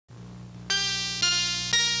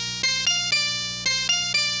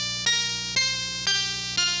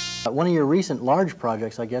One of your recent large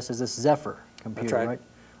projects, I guess, is this Zephyr computer, That's right?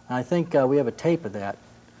 And I think we have a tape of that.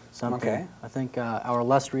 Something. Okay. I think our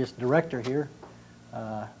illustrious director here,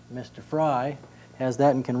 Mr. Frye, has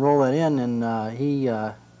that and can roll that in, and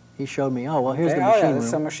he showed me, oh, well, here's the machine room. There's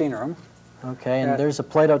some machine room. Okay, and there's a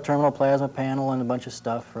Plato terminal, plasma panel, and a bunch of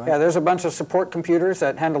stuff, right? Yeah, there's a bunch of support computers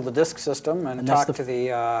that handle the disk system and talk to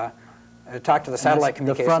the satellite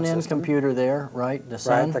communication the front end system. computer there, right? The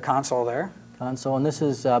sun. Right, the console there. Console, and this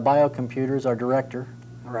is Biocomputers, our director.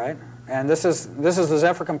 Right, and this is the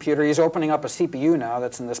Zephyr computer. He's opening up a CPU now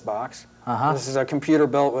that's in this box. This is a computer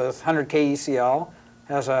built with 100K ECL.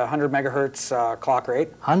 Has a 100 megahertz clock rate.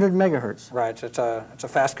 100 megahertz. Right, it's a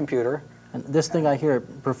fast computer. And this thing I hear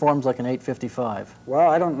performs like an 855. Well,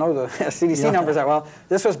 I don't know the CDC numbers that well.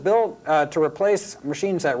 This was built to replace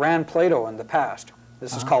machines that ran Plato in the past.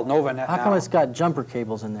 This is called NovaNet How come it's got jumper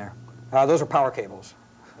cables in there? Those are power cables.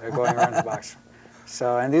 They're going around the box.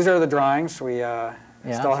 So, and these are the drawings. We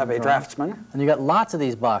still have a draftsman. And you got lots of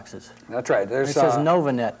these boxes. That's right. There's, it says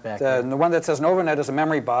NovaNet back there. The one that says NovaNet is a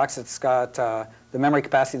memory box. It's got the memory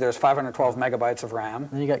capacity. There's 512 megabytes of RAM.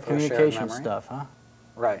 And you got communication stuff, huh?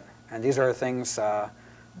 Right. And these are things,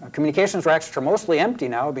 communications racks are mostly empty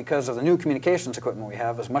now because of the new communications equipment we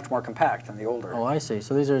have is much more compact than the older. Oh, I see.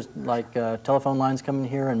 So these are like telephone lines coming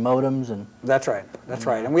here and modems and... That's right. That's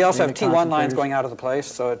right. And we also have T1 lines going out of the place,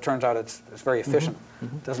 so it turns out it's very efficient.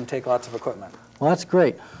 It doesn't take lots of equipment. Well, that's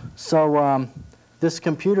great. So this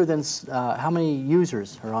computer then, how many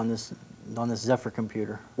users are on this Zephyr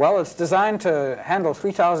computer? Well, it's designed to handle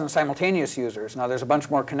 3,000 simultaneous users. Now, there's a bunch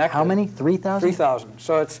more connected. How many? 3,000? 3,000.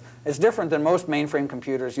 So it's different than most mainframe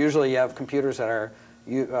computers. Usually you have computers that are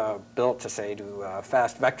built to, say, do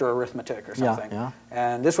fast vector arithmetic or something. Yeah.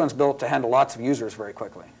 And this one's built to handle lots of users very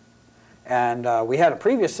quickly. And we had a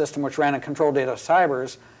previous system which ran in control data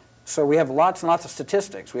cybers, so we have lots and lots of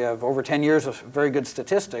statistics. We have over 10 years of very good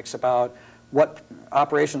statistics about what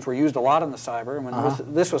operations were used a lot in the cyber, and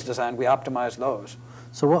when this was designed, we optimized those.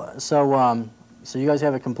 So so you guys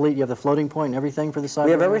have a complete, you have the floating point and everything for the cyber?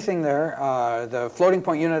 We have everything there. The floating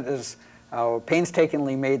point unit is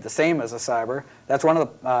painstakingly made the same as a cyber. That's one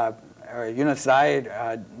of the units that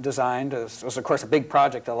I designed. It was, of course, a big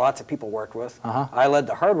project that lots of people worked with. I led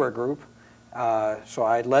the hardware group, so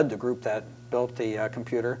I led the group that built the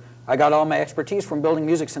computer. I got all my expertise from building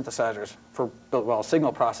music synthesizers for, well,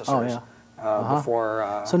 signal processors.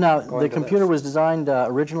 Before so now the computer was designed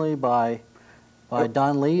originally by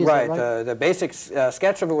Don Lee, is that right? The basic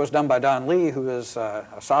sketch of it was done by Don Lee, who is a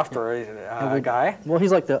software guy. Well,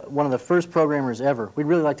 he's like one of the first programmers ever. We'd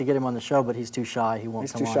really like to get him on the show, but he's too shy. He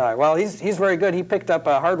won't come on. He's too shy. Well, he's very good. He picked up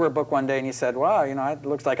a hardware book one day and he said, wow, you know, it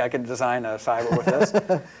looks like I could design a cyber with this.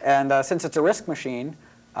 And since it's a RISC machine,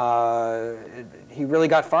 he really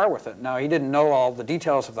got far with it. Now, he didn't know all the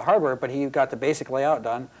details of the hardware, but he got the basic layout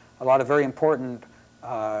done. A lot of very important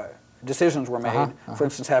decisions were made. For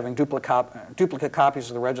instance, having duplicate copies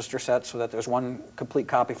of the register set so that there's one complete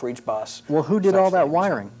copy for each bus. Well, who did all that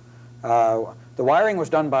wiring? The wiring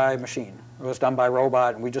was done by machine. It was done by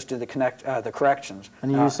robot, and we just did the corrections.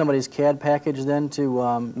 And you used somebody's CAD package then to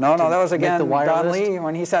No, that was again Don Lee.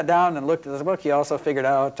 When he sat down and looked at this book, he also figured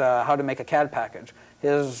out how to make a CAD package.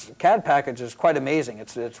 His CAD package is quite amazing.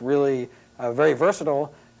 It's really very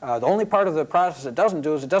versatile. The only part of the process it doesn't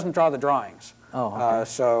do is it doesn't draw the drawings.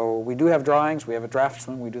 So we do have drawings. We have a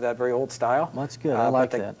draftsman. We do that very old style. Well, that's good. I like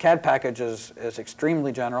that. But the CAD package is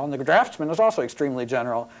extremely general, and the draftsman is also extremely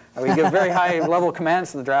general. We give very high-level commands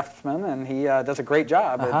to the draftsman, and he does a gre's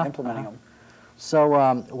job at implementing them.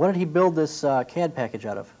 So what did he build this CAD package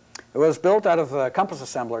out of? It was built out of a compass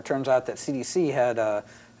assembler. It turns out that CDC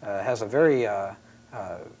has a very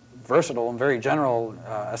versatile and very general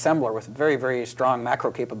assembler with very, very strong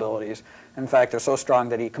macro capabilities. In fact, they're so strong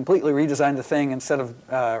that he completely redesigned the thing instead of,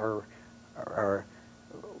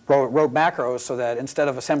 wrote macros so that instead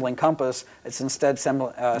of assembling compass, it's instead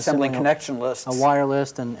assembling connection lists. A wire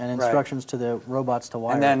list and instructions to the robots to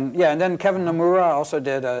wire. And then Kevin Nomura also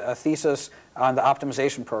did a thesis on the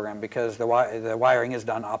optimization program because the wiring is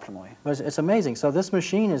done optimally. It's amazing. So this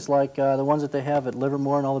machine is like the ones that they have at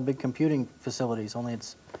Livermore and all the big computing facilities, only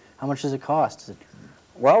it's, how much does it cost?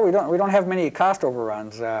 Well, we don't have many cost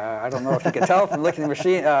overruns. I don't know if you can tell from looking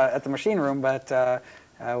at the machine room, but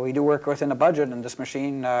we do work within a budget. And this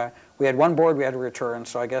machine, we had one board we had to return,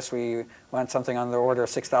 so I guess we went something on the order of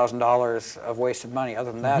 $6,000 of wasted money.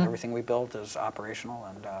 Other than that, everything we built is operational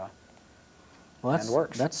and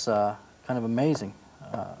works. That's kind of amazing.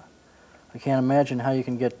 I can't imagine how you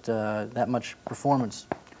can get that much performance.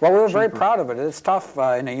 Well, we were very proud of it. It's tough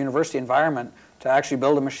in a university environment to actually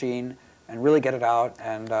build a machine and really get it out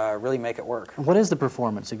and really make it work. What is the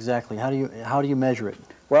performance exactly? How do you measure it?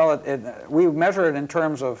 Well, we measure it in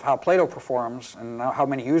terms of how Play-Doh performs and how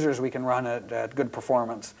many users we can run at good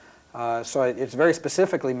performance. So it's very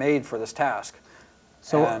specifically made for this task.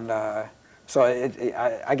 So,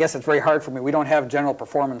 I guess it's very hard for me. We don't have general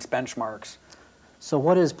performance benchmarks. So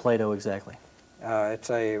what is Play-Doh exactly? It's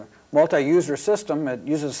a multi-user system. It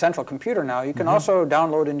uses a central computer now. You can also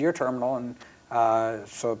download into your terminal, and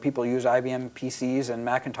so people use IBM PCs and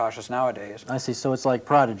Macintoshes nowadays. I see. So it's like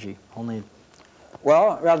Prodigy, only...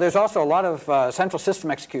 Well, there's also a lot of central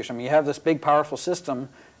system execution. I mean, you have this big, powerful system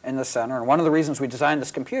in the center, and one of the reasons we designed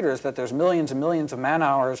this computer is that there's millions and millions of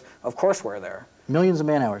man-hours of courseware there. Millions of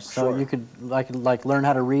man-hours. So Sure. I could like learn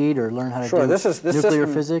how to read or learn how to Sure. do This nuclear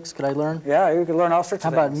system, physics. Could I learn? Yeah, you could learn all sorts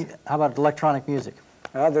of things. How about electronic music?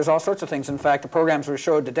 There's all sorts of things. In fact, the programs we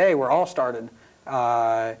showed today were all started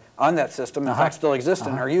on that system. In fact, still exist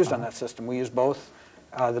and are used on that system. We use both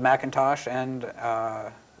the Macintosh and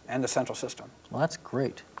the central system. Well, that's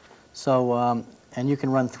great. So, and you can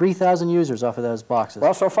run 3,000 users off of those boxes.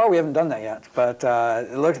 Well, so far we haven't done that yet, but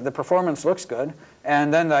the performance looks good.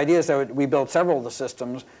 And then the idea is that we build several of the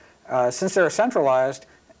systems. Since they're centralized,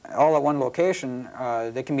 all at one location,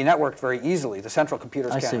 they can be networked very easily. The central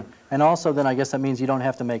computers can. I see. And also then I guess that means you don't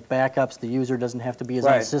have to make backups. The user doesn't have to be his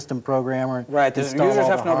own system programmer. Right. The users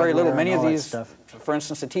have to know very little. Many of these, stuff. for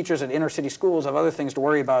instance, the teachers at inner city schools have other things to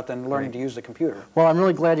worry about than learning to use the computer. Well, I'm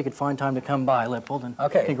really glad you could find time to come by, Lippold. And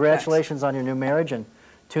okay, congratulations on your new marriage. And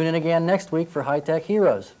tune in again next week for High Tech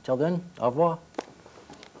Heroes. Till then, au revoir.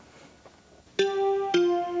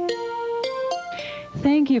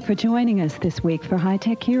 Thank you for joining us this week for High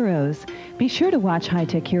Tech Heroes. Be sure to watch High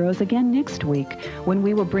Tech Heroes again next week, when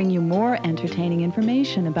we will bring you more entertaining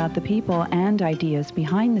information about the people and ideas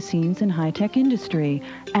behind the scenes in high-tech industry.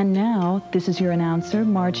 And now, this is your announcer,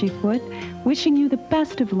 Margie Foote, wishing you the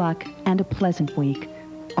best of luck and a pleasant week.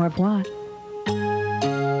 Au revoir.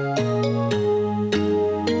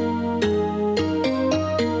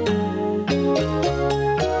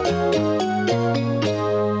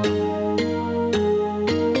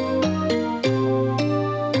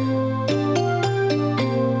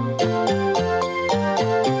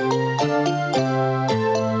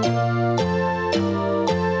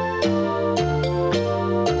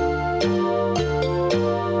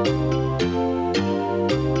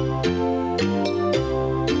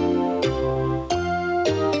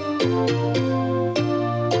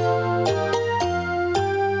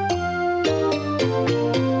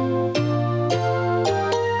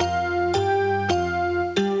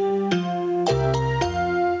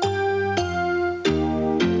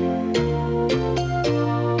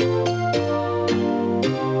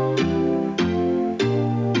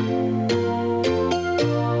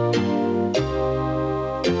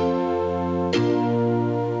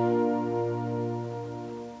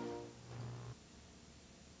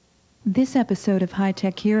 This episode of High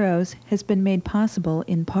Tech Heroes has been made possible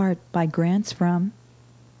in part by grants from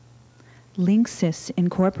Linksys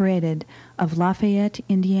Incorporated of Lafayette,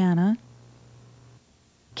 Indiana,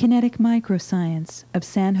 Kinetic Microscience of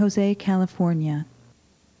San Jose, California,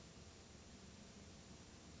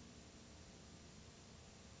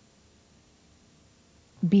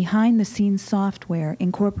 Behind the Scenes Software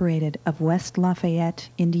Incorporated of West Lafayette,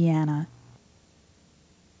 Indiana,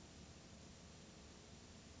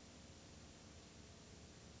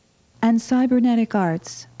 and Cybernetic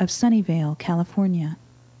Arts of Sunnyvale, California.